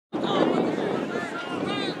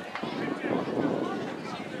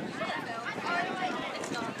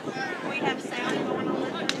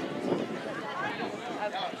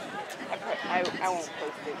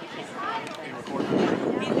There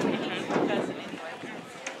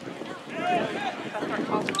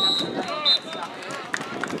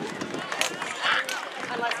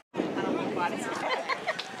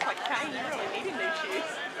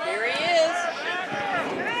he is.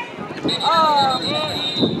 Oh.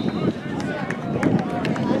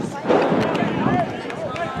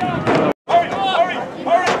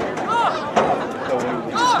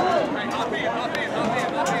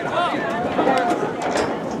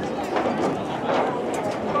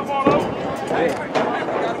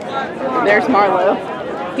 There's Marlo.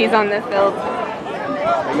 He's on the field.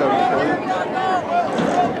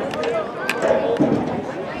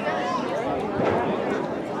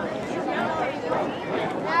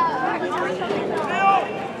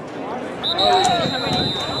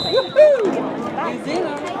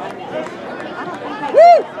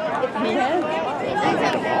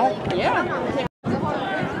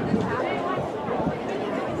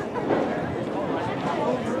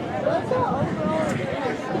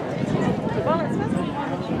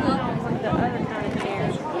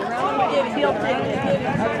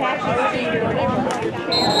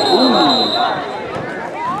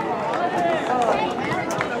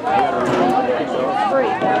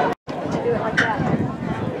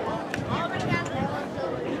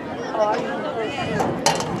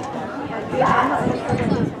 Yeah.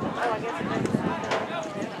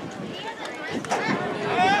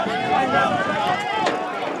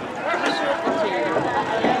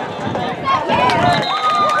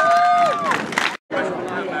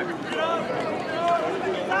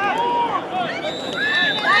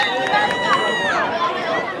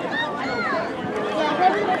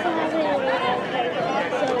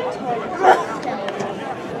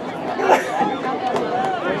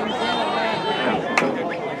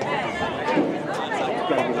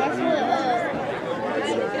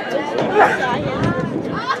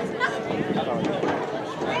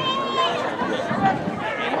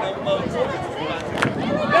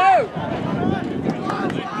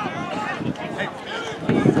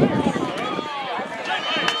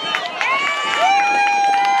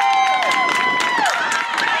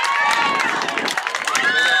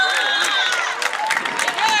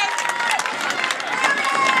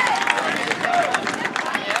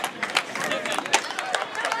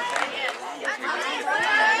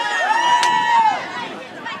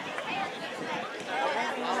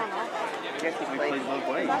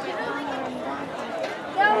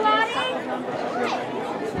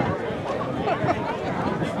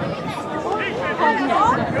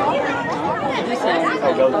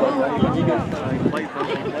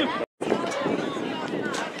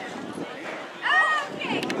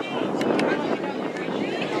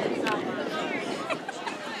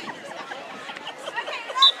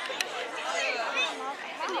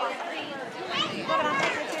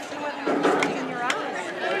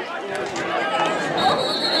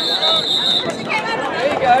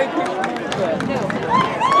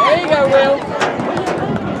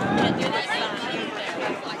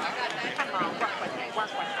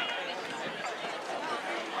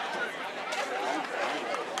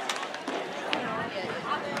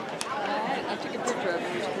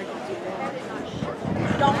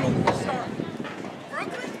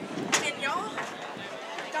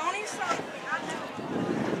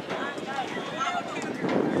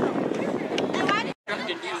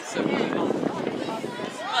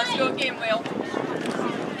 Let's go again, Will.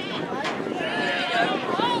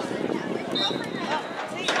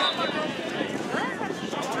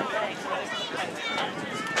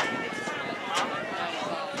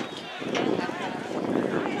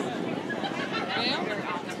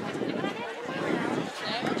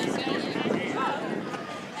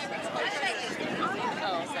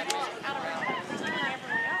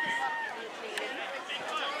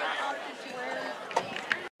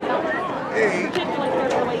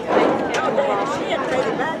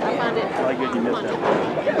 I guess you missed that.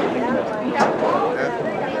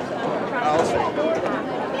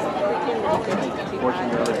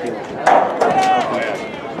 Fortunately, other people.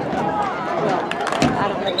 I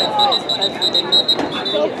don't think that's what it's supposed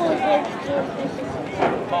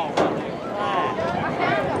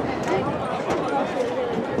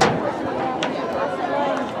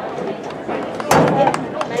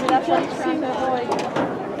maybe that's what it's trying to avoid.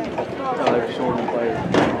 No, they're shorter players.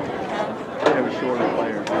 They were shorter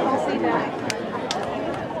players. I see that.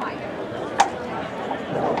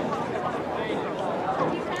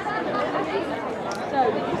 So,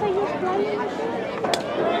 did you say you're playing?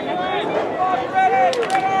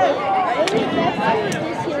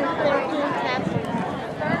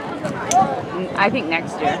 I think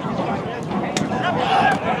next year.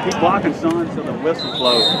 Keep blocking, son, until the whistle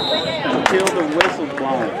blows. Until the whistle's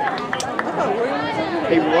blown.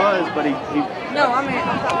 He was, but he No, I mean,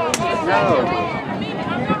 I thought no.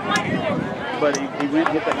 But he went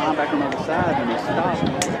and hit the linebacker on the other side, and he stopped.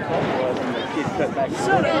 And the play was, and the kid cut back.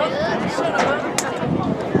 Shut up! Shut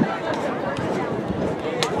up!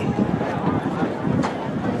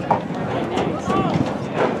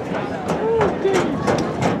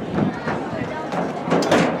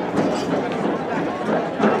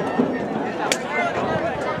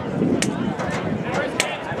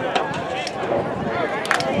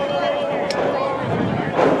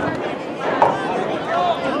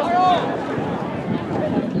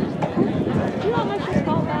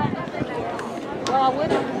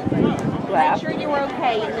 Make sure you were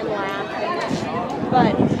okay and then laugh.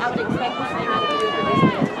 But I would expect the same out of you for this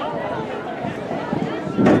game.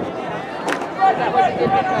 That was a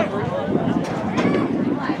good recovery.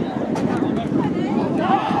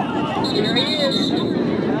 Here he is.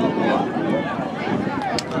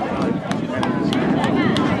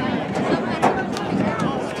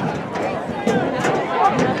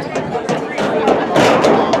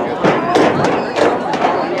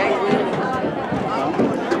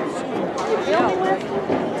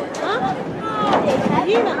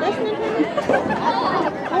 You not listening to me?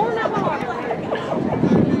 Or not more?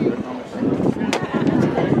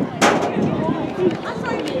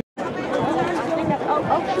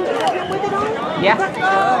 Yeah.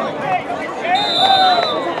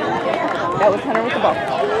 That was Hunter with the ball.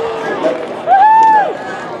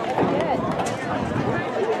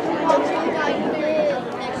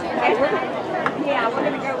 Yeah, we're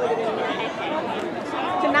going to go with it in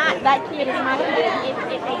tonight. That kid is my kid.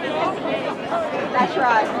 If they do have to get it. That's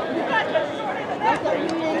right.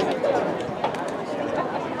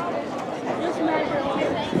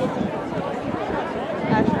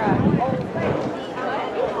 That's right.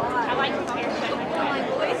 I like to hear shit.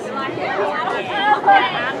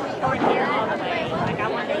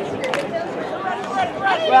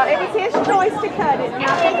 Well, it was his choice to cut it, and I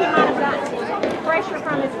think he might have gotten pressure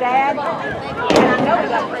from his dad, and I know he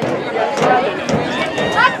got pressure from his brother.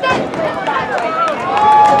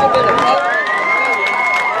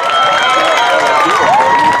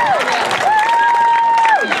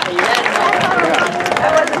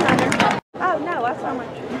 That wasn't Hunter. Oh, no, that's how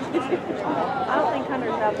much. I don't think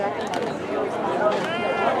Hunter's out there.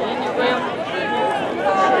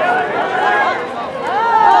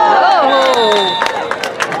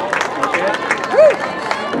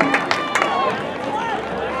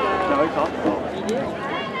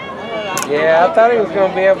 Yeah, I thought he was going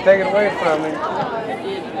to be able to take it away from him.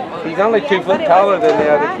 He's only 2 foot taller than the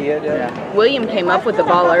other kid. Yeah. William came up with the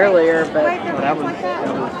ball earlier, but Well, that was I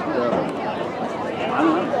don't know.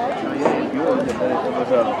 No, yeah, it was good, but it was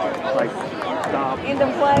like stop. end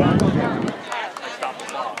of play.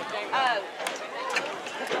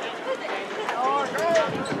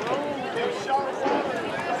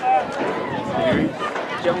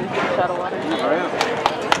 Jones shuttle on it. Oh, yeah.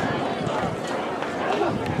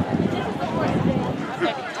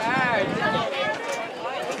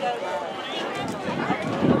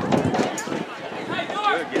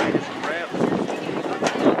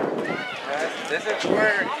 This is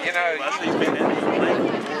where, you know, Leslie's been in the play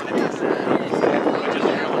before than he's just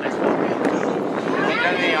realized. has he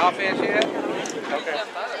done any offense yet? Okay.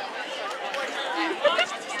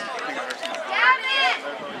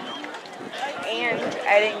 And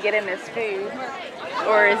I didn't get him his food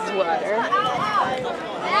or his water.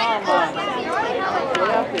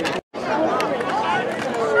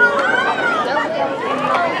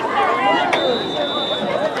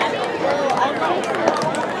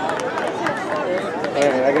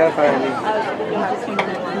 Alright, I gotta find him.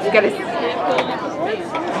 He's got his.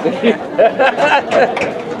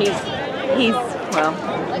 he's well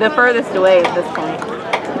the furthest away at this point.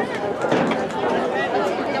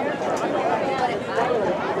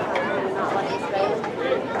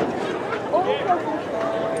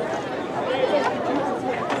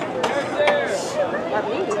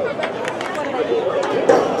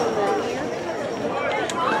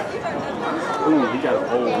 Ooh, he got a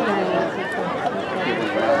hole.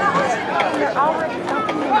 They're already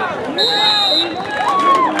stopping me.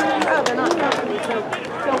 Oh, they're not stopping me.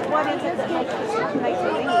 So what is it that makes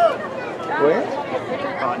it leave? Where?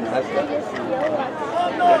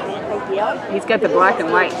 He's got the black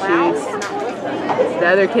and white shoes. The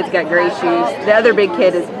other kid's got gray shoes. The other big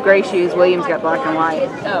kid is gray shoes. William's got black and white.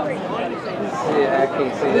 Oh. Yeah, I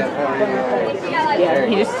can't see that part. Yeah,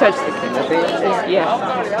 he just touched the kid. Yeah.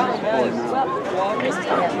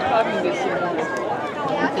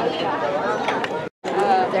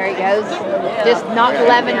 There he goes. goes. Just knocked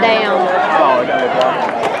 11 down. Oh, I got it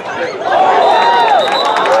blocked.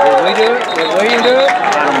 Did we do it? Did William do it? I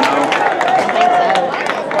don't know.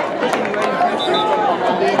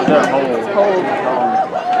 I think so. It's a hole. Hold.